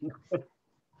embarrassing.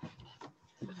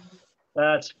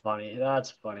 That's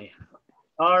funny.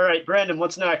 All right, Brandon,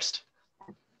 what's next?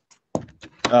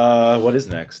 What is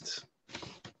next?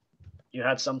 You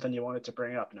had something you wanted to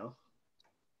bring up, no?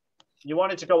 You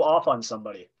wanted to go off on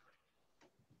somebody.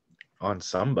 On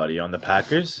somebody? On the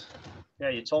Packers? Yeah,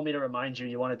 you told me to remind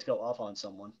you wanted to go off on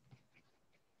someone.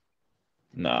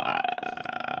 Nah.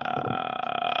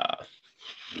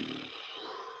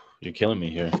 You're killing me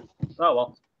here. Oh,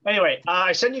 well. Anyway,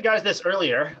 I sent you guys this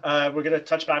earlier. We're going to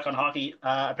touch back on hockey.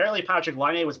 Apparently, Patrick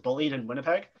Laine was bullied in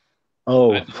Winnipeg.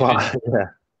 Oh, wow.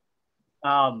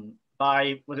 Yeah.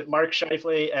 Was it Mark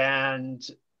Scheifele and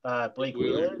Blake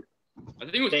Wheeler? I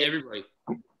think it was everybody.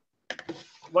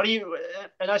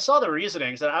 And I saw the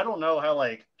reasonings, and I don't know how,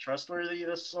 like, trustworthy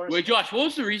this source is. Wait, Josh, what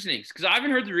was the reasonings? Because I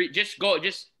haven't heard just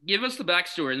give us the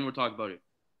backstory, and then we'll talk about it.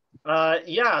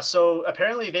 Yeah, so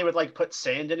apparently they would, like, put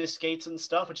sand in his skates and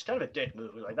stuff, which is kind of a dick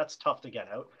move. Like, that's tough to get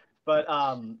out. But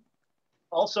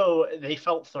also, they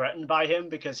felt threatened by him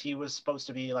because he was supposed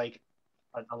to be, like,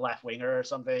 a left winger or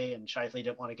something, and Scheifele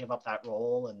didn't want to give up that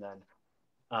role. And then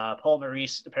Paul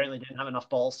Maurice apparently didn't have enough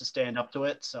balls to stand up to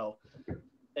it, so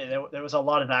there was a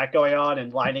lot of that going on,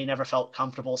 and Laine never felt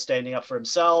comfortable standing up for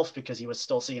himself because he was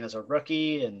still seen as a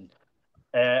rookie. And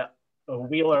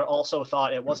Wheeler also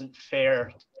thought it wasn't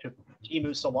fair to Teemu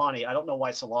Selanne. I don't know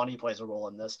why Selanne plays a role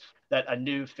in this, that a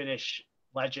new Finnish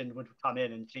legend would come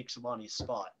in and take Solanne's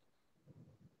spot.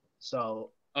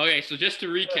 So okay, so just to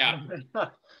recap,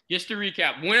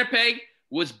 Winnipeg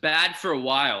was bad for a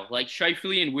while. Like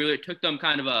Scheifele and Wheeler, it took them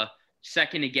kind of a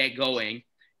second to get going.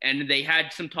 And they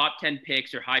had some top 10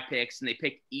 picks or high picks, and they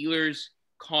picked Ehlers,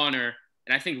 Connor,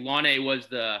 and I think Laine was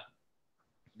the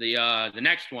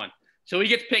next one. So he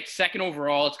gets picked second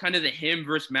overall. It's kind of the him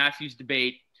versus Matthews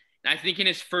debate. And I think in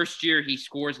his first year, he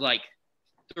scores like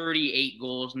 38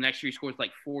 goals. Next year, he scores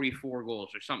like 44 goals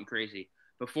or something crazy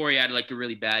before he had like a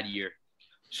really bad year.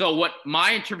 So what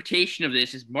my interpretation of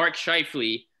this is Mark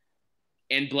Scheifele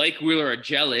and Blake Wheeler are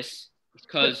jealous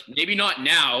because maybe not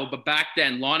now, but back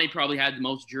then, Laine probably had the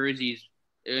most jerseys,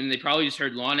 and they probably just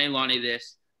heard Laine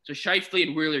this. So Scheifele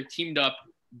and Wheeler teamed up,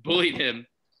 bullied him,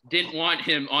 didn't want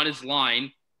him on his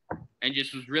line, and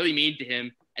just was really mean to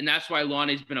him. And that's why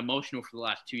Laine's been emotional for the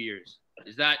last 2 years.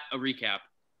 Is that a recap?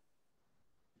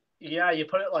 Yeah, you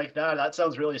put it like that. That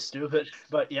sounds really stupid,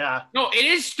 but yeah. No, it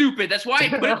is stupid. That's why I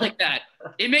put it like that.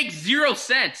 It makes zero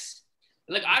sense.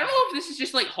 Like, I don't know if this is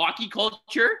just like hockey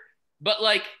culture, but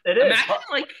like, imagine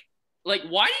like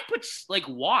why do you put like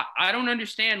what? I don't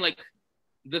understand like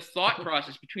the thought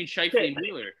process between Scheifele and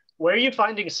Wheeler. Where are you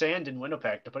finding sand in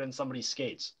Winnipeg to put in somebody's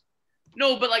skates?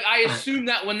 No, but like I assume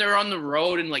that when they're on the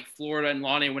road in like Florida and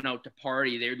Laine went out to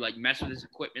party, they would like mess with his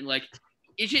equipment. Like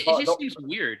it just seems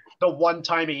weird. The one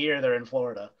time a year they're in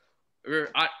Florida, or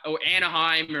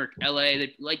Anaheim or LA,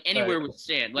 like anywhere with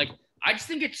sand. Like I just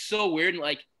think it's so weird. And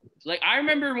like I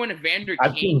remember when Evander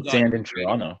I've seen sand in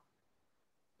Toronto.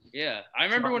 Yeah, I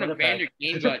remember when Evander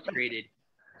Kane got traded.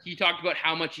 He talked about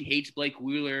how much he hates Blake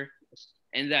Wheeler,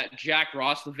 and that Jack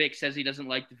Roslovic says he doesn't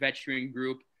like the veteran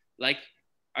group. Like,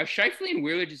 are Scheifele and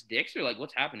Wheeler just dicks, or like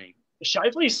what's happening?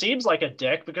 Shifley seems like a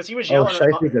dick because he was Oh, yelling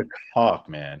Shifley's a cock,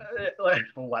 man. like,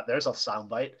 what? There's a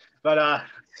soundbite, but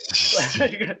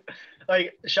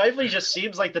like Shifley just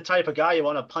seems like the type of guy you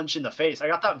want to punch in the face. I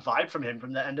got that vibe from him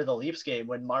from the end of the Leafs game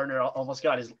when Marner almost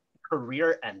got his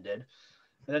career ended,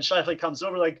 and then Shifley comes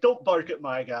over like, "Don't bark at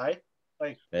my guy."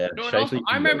 Like, Yeah, No, and Shifley also,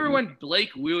 I can remember go. when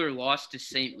Blake Wheeler lost to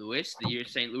St. Louis the year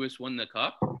St. Louis won the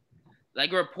cup.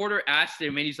 Like a reporter asked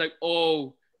him, and he's like,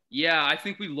 "Oh, yeah, I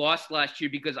think we lost last year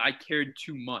because I cared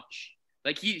too much."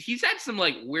 Like he's had some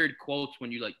like weird quotes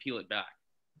when you like peel it back.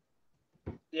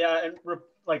 yeah, and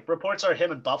like reports are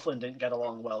him and Bufflin didn't get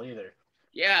along well either.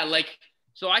 Yeah, like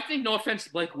so I think no offense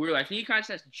to Blake Wheeler, I think he kind of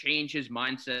has to change his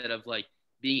mindset of like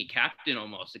being a captain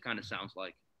almost. It kind of sounds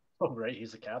like Oh, right,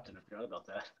 he's the captain. I forgot about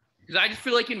that. because I just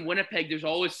feel like in Winnipeg there's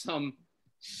always some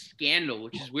scandal,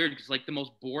 which is weird because like the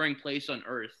most boring place on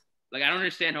earth. Like I don't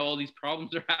understand how all these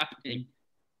problems are happening.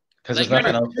 Because Like there's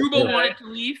nothing remember else. to Trouba do. wanted to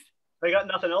leave. They got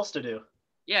nothing else to do.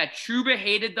 Yeah, Trouba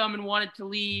hated them and wanted to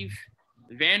leave.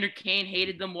 Vander Kane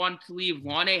hated them, wanted to leave.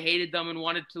 Lane hated them and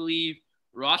wanted to leave.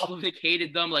 Roslovic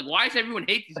hated them. Like, why does everyone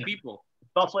hate these people?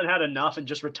 Bufflin had enough and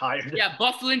just retired. Yeah,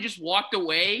 Bufflin just walked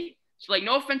away. So, like,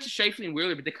 no offense to Shifley and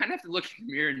Wheeler, but they kind of have to look in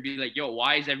the mirror and be like, yo,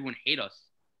 why does everyone hate us?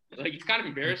 Like, it's kind of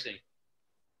embarrassing.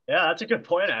 Yeah, that's a good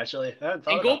point, actually. And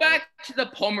go back to the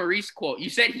Paul Maurice quote. You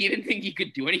said he didn't think he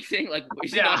could do anything. Like,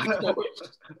 is he not the coach?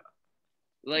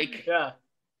 Like, yeah.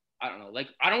 I don't know. Like,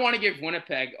 I don't want to give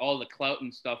Winnipeg all the clout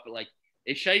and stuff, but, like,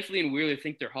 if Shifley and Wheeler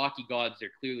think they're hockey gods, they're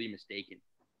clearly mistaken.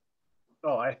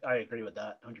 Oh, I agree with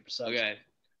that 100%. Okay.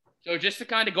 So just to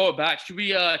kind of go back, should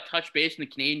we touch base in the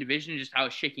Canadian division, just how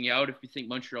it's shaking out, if you think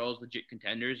Montreal is legit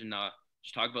contenders, and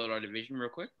just talk about our division real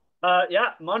quick?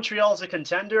 Yeah, Montreal's a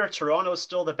contender. Toronto's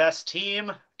still the best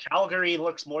team. Calgary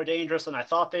looks more dangerous than I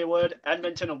thought they would.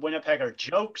 Edmonton and Winnipeg are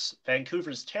jokes.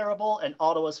 Vancouver's terrible, and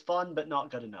Ottawa's fun, but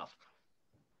not good enough.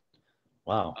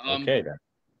 Wow. Okay, then.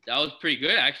 That was pretty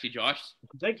good, actually, Josh.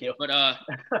 Thank you. But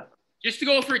just to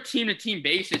go for a team-to-team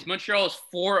basis, Montreal is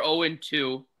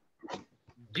 4-0-2.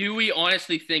 Do we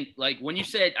honestly think, like, when you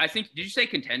said, I think, did you say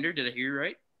contender? Did I hear you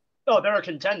right? Oh, they're a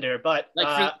contender, but like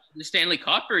for the Stanley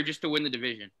Cup or just to win the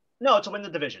division? No, to win the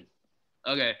division.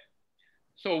 Okay.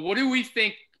 So what do we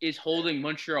think is holding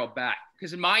Montreal back?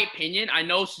 Because in my opinion, I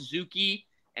know Suzuki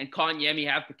and Kotkaniemi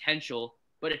have potential,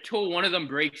 but until one of them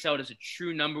breaks out as a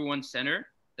true number one center,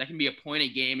 that can be a point a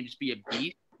game and just be a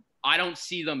beast. I don't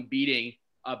see them beating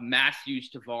Matthews,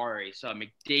 Tavares,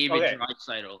 McDavid,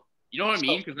 Draisaitl. You know what I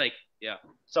mean? Because, like, yeah.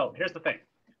 So here's the thing.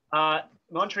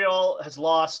 Montreal has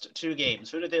lost 2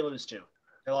 games. Who did they lose to?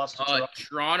 They lost to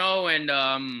Toronto and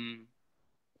I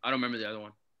don't remember the other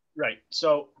one. Right.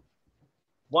 So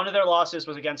one of their losses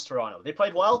was against Toronto. They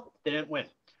played well. They didn't win.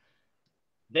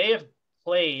 They have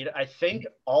played, I think,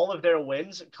 all of their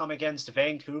wins come against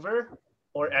Vancouver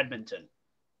or Edmonton.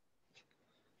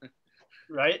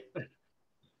 Right?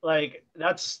 Like,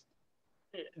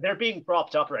 they're being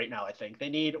propped up right now, I think. They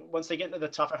need, once they get into the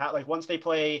tougher like once they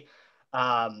play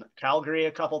Calgary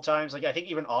a couple times, like I think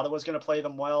even Ottawa's going to play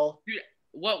them well. Dude,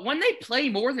 when they play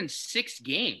more than 6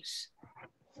 games,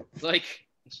 like,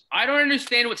 I don't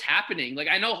understand what's happening. Like,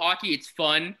 I know hockey, it's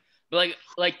fun, but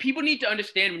like people need to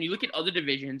understand when you look at other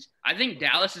divisions, I think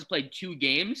Dallas has played 2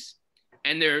 games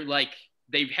and they're like,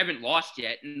 they haven't lost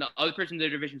yet. And the other person in their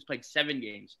division's played 7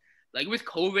 games. Like with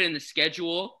COVID and the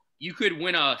schedule, you could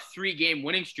win a 3-game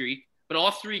winning streak, but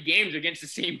all 3 games are against the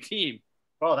same team.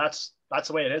 Well, that's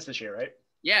the way it is this year, right?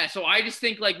 Yeah, so I just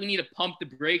think like we need to pump the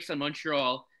brakes on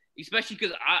Montreal, especially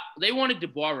because they wanted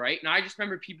Dubois, right? And I just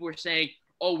remember people were saying,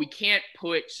 oh, we can't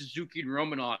put Suzuki and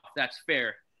Romanov. That's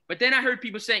fair. But then I heard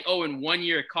people saying, oh, in 1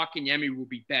 year, Kotkaniemi will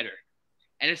be better.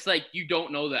 And it's like, you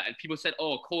don't know that. And people said,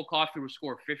 oh, Cole Caulfield will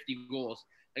score 50 goals.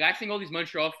 Like, I think all these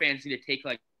Montreal fans need to take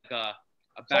like a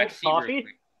back seat.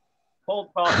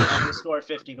 Cole Caulfield will score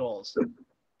 50 goals.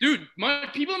 Dude,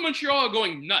 people in Montreal are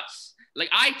going nuts. Like,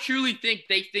 I truly think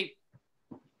they think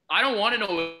 – I don't want to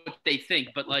know what they think,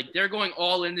 but, like, they're going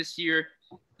all in this year.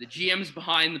 The GM's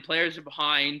behind. The players are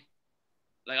behind.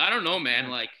 Like, I don't know, man.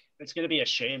 Like, it's going to be a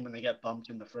shame when they get bumped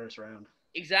in the first round.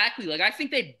 Exactly. Like, I think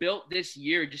they built this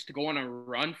year just to go on a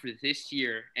run for this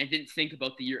year and didn't think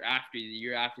about the year after, the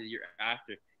year after, the year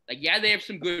after. Like, yeah, they have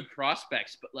some good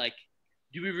prospects, but, like,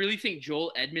 do we really think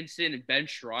Joel Edmondson and Ben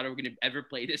Sherratt are going to ever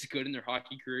play this good in their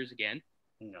hockey careers again?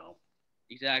 No.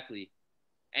 Exactly.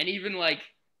 And even, like,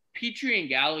 Petrie and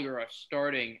Gallagher are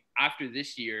starting after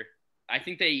this year. I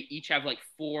think they each have, like,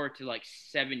 4 to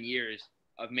 7 years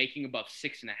of making above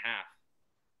 6.5.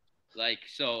 Like,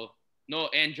 so, no,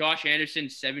 and Josh Anderson,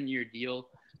 7-year deal.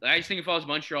 Like, I just think if I was a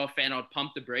Montreal fan, I would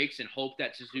pump the brakes and hope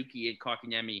that Suzuki and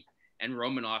Kotkaniemi and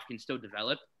Romanov can still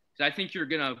develop. So I think you're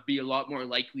going to be a lot more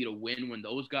likely to win when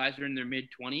those guys are in their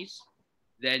mid-20s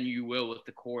than you will with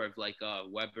the core of like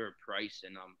Weber, Price,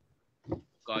 and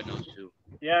God knows who.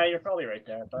 Yeah, you're probably right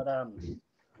there. But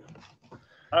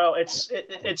it's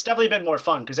definitely been more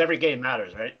fun because every game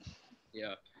matters, right?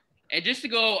 Yeah. And just to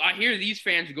go, I hear these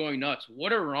fans going nuts.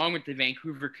 What are wrong with the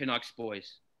Vancouver Canucks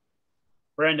boys?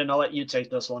 Brandon, I'll let you take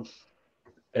this one.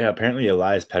 Yeah, apparently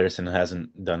Elias Pettersson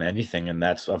hasn't done anything, and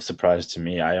that's of surprise to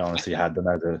me. I honestly had them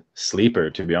as a sleeper,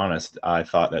 to be honest. I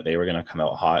thought that they were going to come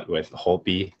out hot with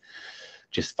Holtby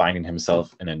just finding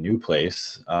himself in a new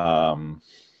place. Haven't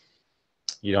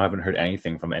heard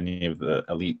anything from any of the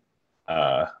elite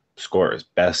scorers.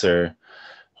 Besser,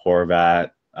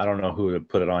 Horvat. I don't know who would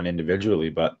put it on individually,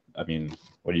 but I mean,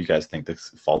 what do you guys think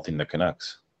that's faulting the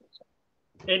Canucks?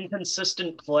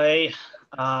 Inconsistent play.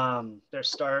 Their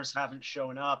stars haven't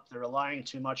shown up. They're relying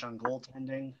too much on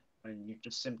goaltending, and you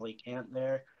just simply can't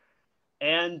there.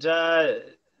 And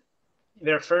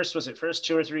their first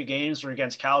 2 or 3 games were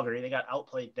against Calgary. They got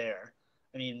outplayed there.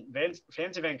 I mean,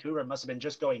 fans of Vancouver must have been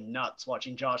just going nuts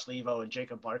watching Josh Levo and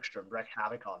Jacob Markstrom wreak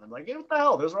havoc on them. Like, what the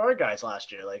hell? Those were our guys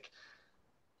last year. Like,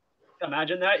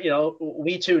 imagine that.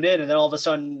 We tune in, and then all of a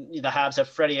sudden the Habs have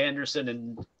Freddie Anderson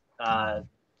and I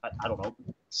don't know,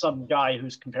 some guy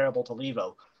who's comparable to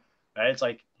Levo. Right? It's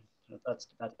like that's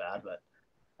bad.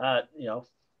 But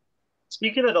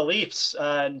speaking of the Leafs,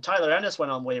 and Tyler Ennis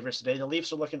went on waivers today. The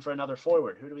Leafs are looking for another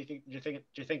forward. Who do we think? Do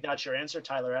you think that's your answer,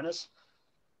 Tyler Ennis?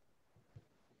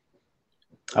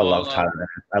 I love Tyler.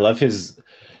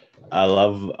 I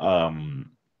love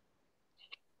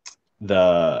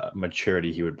the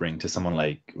maturity he would bring to someone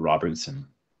like Robertson,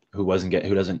 who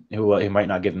might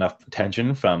not get enough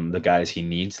attention from the guys he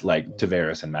needs, like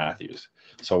Tavares and Matthews.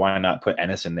 So why not put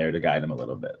Ennis in there to guide him a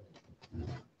little bit?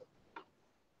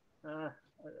 I'm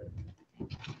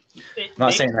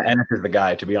not saying that Ennis is the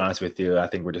guy, to be honest with you. I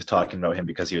think we're just talking about him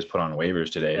because he was put on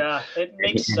waivers today. Yeah, it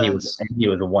makes sense. He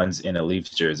was the ones in a Leafs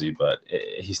jersey, but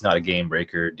he's not a game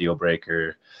breaker, deal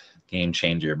breaker, game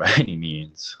changer by any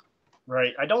means.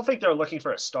 Right. I don't think they're looking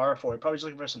for a star forward. Probably just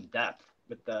looking for some depth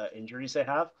with the injuries they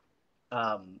have.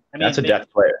 That's a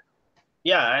depth player.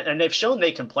 Yeah, and they've shown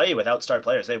they can play without star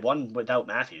players. They won without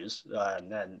Matthews,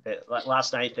 and then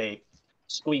last night they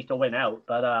squeaked a win out.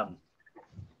 But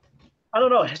I don't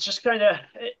know. It's just kind of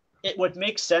it would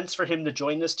make sense for him to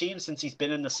join this team since he's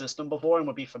been in the system before and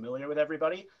would be familiar with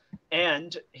everybody,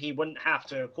 and he wouldn't have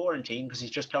to quarantine because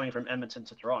he's just coming from Edmonton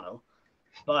to Toronto.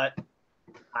 But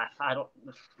I don't.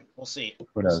 We'll see.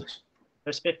 Who knows?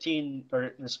 There's 15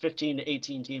 to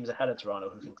 18 teams ahead of Toronto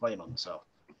who can claim him. So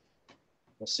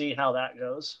we'll see how that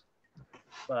goes.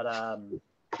 But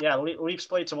Leafs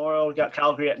play tomorrow. We got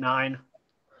Calgary at 9.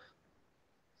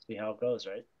 See how it goes,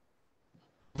 right?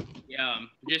 Yeah,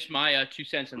 just my 2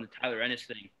 cents on the Tyler Ennis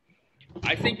thing.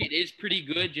 I think it is pretty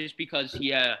good just because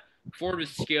he forward with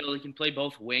skill. He can play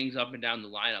both wings up and down the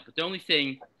lineup. But the only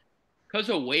thing, because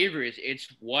of waivers, it's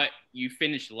what you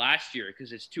finished last year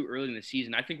because it's too early in the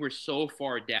season. I think we're so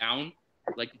far down,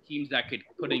 like the teams that could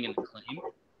put in a claim,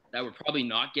 that would probably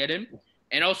not get him.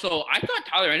 And also, I thought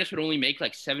Tyler Ennis would only make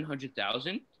like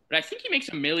 $700,000, but I think he makes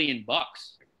 $1 million.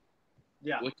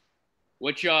 Yeah.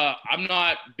 Which I'm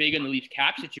not big on the Leafs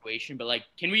cap situation, but like,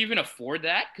 can we even afford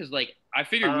that? Because like, I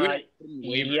figured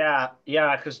we would.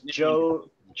 Yeah, because Joe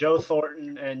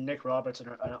Thornton and Nick Robertson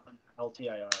are on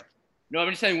LTIR. No, I'm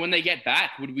just saying when they get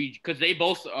back, would we? Because they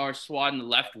both are squad in the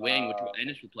left wing, which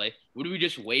Ennis would play. Would we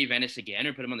just waive Ennis again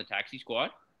or put him on the taxi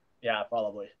squad? Yeah,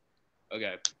 probably.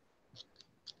 Okay.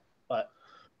 But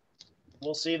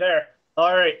we'll see there.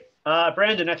 All right,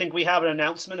 Brandon. I think we have an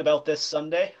announcement about this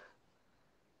Sunday.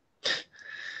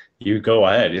 You go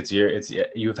ahead.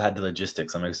 You've had the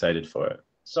logistics. I'm excited for it.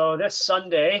 So this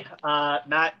Sunday,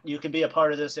 Matt, you can be a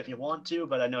part of this if you want to,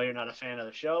 but I know you're not a fan of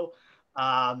the show.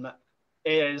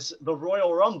 Is the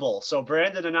Royal Rumble. So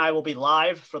Brandon and I will be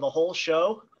live for the whole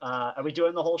show. Are we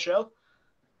doing the whole show?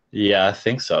 Yeah, I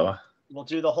think so. We'll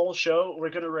do the whole show.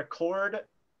 We're going to record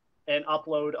and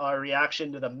upload our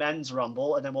reaction to the men's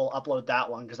Rumble, and then we'll upload that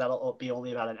one because that'll be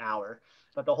only about an hour.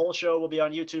 But the whole show will be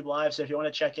on YouTube Live, so if you want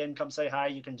to check in, come say hi,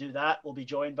 you can do that. We'll be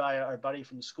joined by our buddy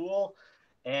from school,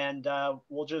 and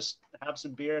we'll just have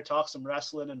some beer, talk some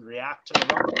wrestling, and react to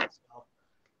the Rumble. So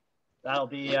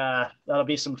that'll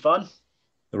be some fun.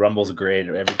 The Rumble's great.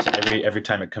 Every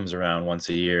time it comes around once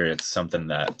a year, it's something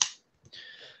that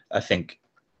I think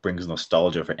brings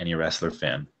nostalgia for any wrestler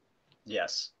fan.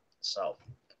 Yes. So,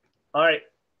 all right.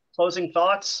 Closing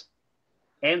thoughts.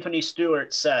 Anthony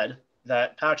Stewart said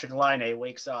that Patrick Laine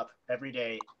wakes up every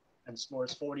day and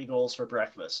scores 40 goals for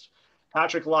breakfast.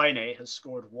 Patrick Laine has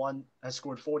scored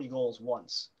 40 goals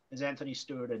once Is Anthony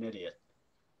Stewart an idiot?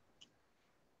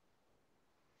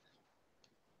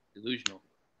 Delusional.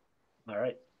 All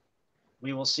right.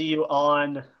 We will see you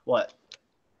on what?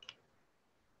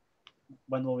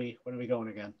 When are we going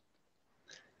again?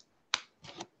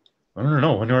 I don't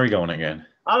know. When are we going again?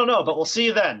 I don't know, but we'll see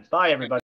you then. Bye, everybody.